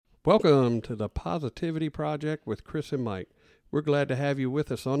Welcome to the Positivity Project with Chris and Mike. We're glad to have you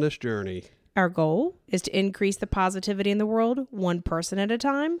with us on this journey. Our goal is to increase the positivity in the world, one person at a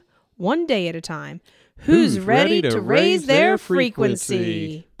time, one day at a time. Who's ready to raise their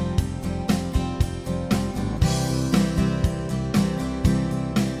frequency?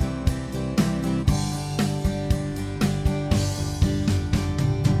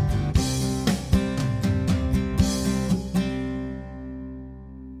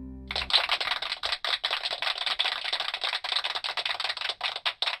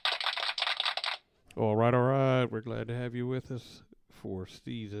 All right. We're glad to have you with us for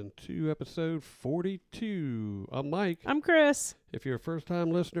Season 2, Episode 42. I'm Mike. I'm Chris. If you're a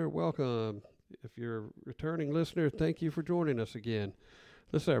first-time listener, welcome. If you're a returning listener, thank you for joining us again.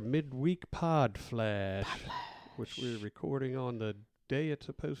 This is our Midweek PODFLASH, which we're recording on the day it's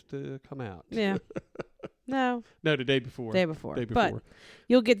supposed to come out. Yeah. No, the day before. Day before. But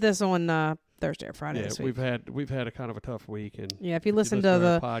you'll get this on Thursday or Friday this week. We've had a kind of a tough week, and if you listen to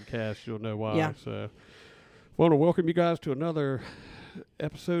the podcast, you'll know why. Yeah. So, want to welcome you guys to another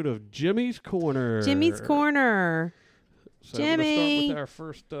episode of Jimmy's Corner. Jimmy's Corner. So Jimmy. We're going to start with our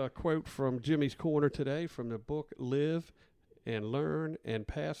first quote from Jimmy's Corner today from the book Live and Learn and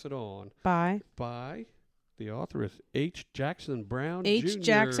Pass It On. By the author is H. Jackson Brown H. Jr.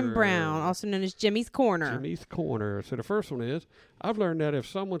 Jackson Brown, also known as Jimmy's Corner. Jimmy's Corner. So the first one is, I've learned that if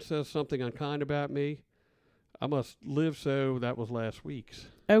someone says something unkind about me, I must live so that was last week's.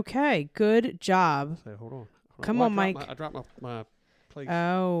 Okay, good job. So hold on. Come on, Mike. I dropped my plate.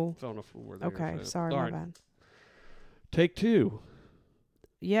 Oh. It's on the floor there. Okay, so. sorry, All my right. bad. Take two.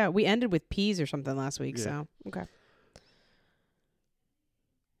 Yeah, we ended with peas or something last week, Yeah. so okay.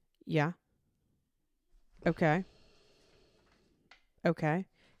 Yeah. Okay.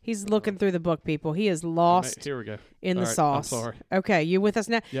 He's looking through the book, people. He is lost Here we go. in All the right, sauce. I'm sorry. Okay, you with us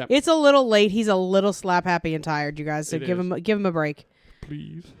now? Yep. It's a little late. He's a little slap happy and tired, you guys. So It give him a break.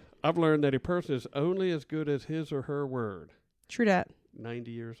 Please. I've learned that a person is only as good as his or her word. True dat.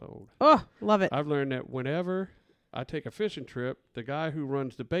 90 years old. Oh, love it. I've learned that whenever I take a fishing trip, the guy who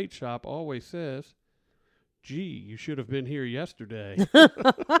runs the bait shop always says, "Gee, you should have been here yesterday."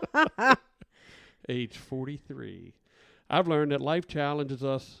 Age 43. I've learned that life challenges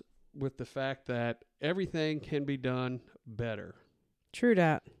us with the fact that everything can be done better. True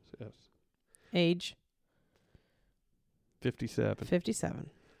dat. Yes. Age 57. 57.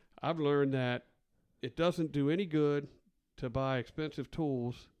 I've learned that it doesn't do any good to buy expensive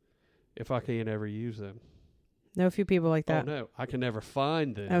tools if I can't ever use them. Know a few people like that. Oh, no. I can never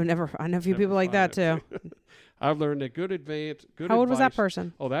find them. Oh, never. I know a few Never people like that, too. find it. I've learned that good How old was that advice-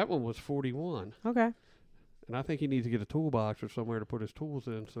 person? Oh, that one was 41. Okay. And I think he needs to get a toolbox or somewhere to put his tools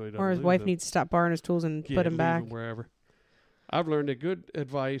in so he doesn't Or his lose wife them. needs to stop borrowing his tools and put Yeah, them leave back. them wherever. I've learned that good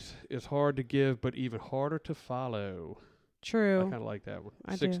advice is hard to give, but even harder to follow. I True. kind of like that one.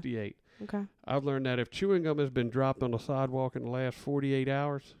 I do. 68. Okay. I've learned that if chewing gum has been dropped on the sidewalk in the last 48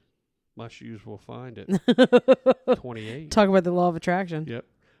 hours, my shoes will find it. 28. Talk about the law of attraction. Yep.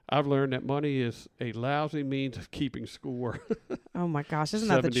 I've learned that money is a lousy means of keeping score. Oh my gosh, isn't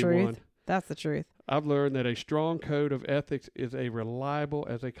that the 71. truth? That's the truth. I've learned that a strong code of ethics is as reliable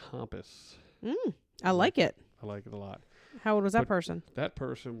as a compass. I like it. I like it a lot. How old was that But- person? That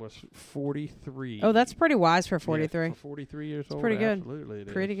person was 43. Oh, that's pretty wise for Yeah, 43. for 43 years old. pretty good. Absolutely. it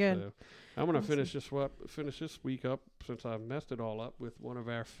Pretty is. good. So I'm going to Awesome. finish this week up since I messed it all up with one of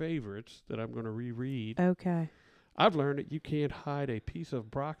our favorites that I'm going to reread. Okay. I've learned that you can't hide a piece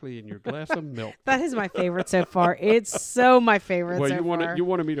of broccoli in your glass of milk. That is my favorite so far. It's so my favorite Well, so you far.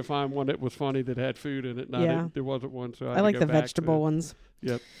 wanted me to find one that was funny that had food in it. No, Yeah. there wasn't one, so I, I had like to the go back vegetable to, ones.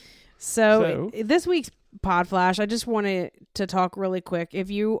 Yep. So this week's Pod Flash, I just wanted to talk really quick. If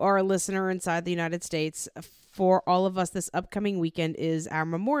you are a listener inside the United States, for all of us, this upcoming weekend is our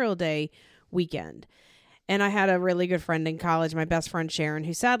Memorial Day weekend. And I had a really good friend in college, my best friend Sharon,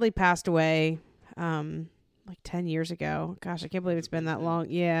 who sadly passed away like 10 years ago. Gosh, I can't believe it's been that long.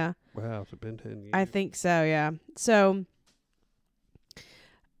 Yeah. Wow, it's been 10 years. I think so, yeah. So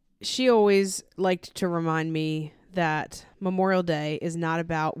she always liked to remind me that Memorial Day is not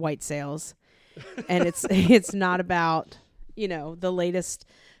about white sales. And it's not about, the latest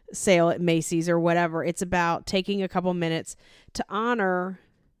sale at Macy's or whatever. It's about taking a couple minutes to honor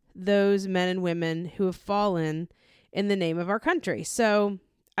those men and women who have fallen in the name of our country. So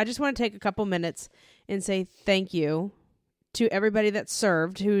I just want to take a couple minutes and say thank you to everybody that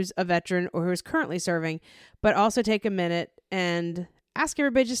served, who's a veteran or who's currently serving, but also take a minute and ask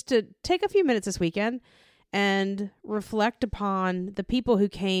everybody just to take a few minutes this weekend and reflect upon the people who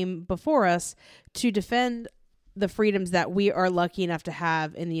came before us to defend the freedoms that we are lucky enough to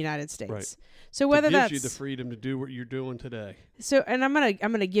have in the United States. Right. So whether it gives that's you the freedom to do what you're doing today. So, and I'm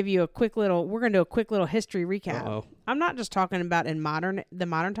gonna give you we're gonna do a quick little history recap. Uh-oh. I'm not just talking about in the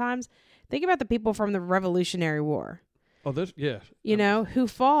modern times. Think about the people from the Revolutionary War. Oh, yes. You know, who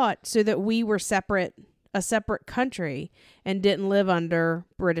fought so that we were a separate country and didn't live under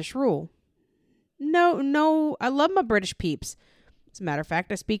British rule. No, I love my British peeps. As a matter of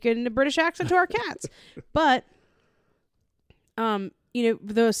fact, I speak in a British accent to our cats. But,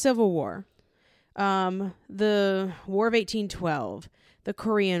 the Civil War, the War of 1812, the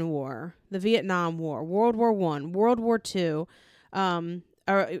Korean War, the Vietnam War, World War I, World War II,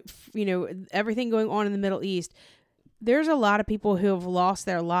 everything going on in the Middle East. There's a lot of people who have lost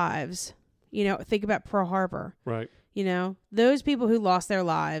their lives. Think about Pearl Harbor. Right. Those people who lost their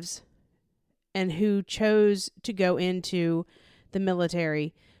lives and who chose to go into the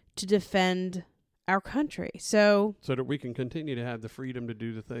military to defend our country. So that we can continue to have the freedom to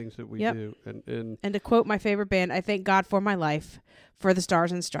do the things that we do. And to quote my favorite band, I thank God for my life, for the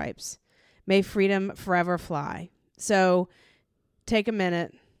Stars and Stripes. May freedom forever fly. So take a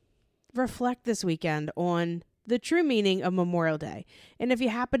minute, reflect this weekend on the true meaning of Memorial Day. And if you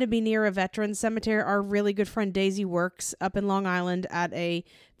happen to be near a veteran cemetery, our really good friend Daisy works up in Long Island at a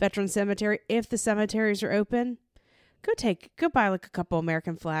veteran cemetery. If the cemeteries are open, go buy like a couple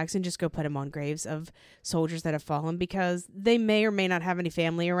American flags and just go put them on graves of soldiers that have fallen, because they may or may not have any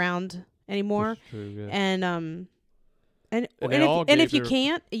family around anymore. That's true, yeah. And if you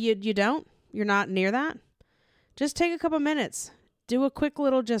can't, you're not near that, just take a couple minutes, do a quick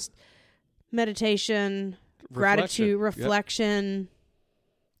little just meditation, gratitude, reflection.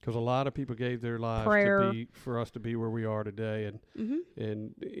 Because a lot of people gave their lives for us to be where we are today,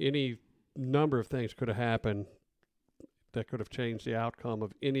 and any number of things could have happened that could have changed the outcome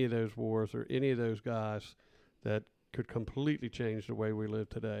of any of those wars or any of those guys that could completely change the way we live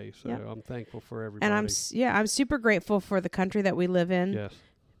today. So I'm thankful for everybody. And I'm super grateful for the country that we live in. Yes.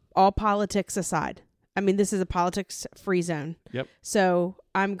 All politics aside. I mean, this is a politics-free zone. Yep. So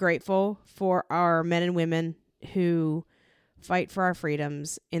I'm grateful for our men and women who fight for our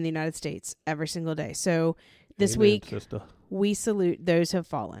freedoms in the United States every single day. So this week, sister, we salute those who have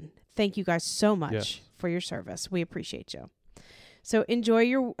fallen. Thank you guys so much for your service. We appreciate you. So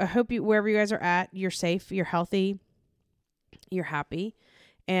enjoy I hope wherever you guys are at, you're safe, you're healthy, you're happy,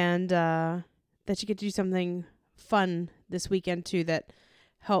 and that you get to do something fun this weekend too that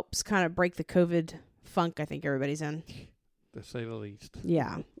helps kind of break the COVID funk I think everybody's in. To say the least.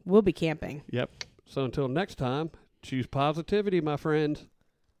 Yeah. We'll be camping. Yep. So until next time, choose positivity, my friends.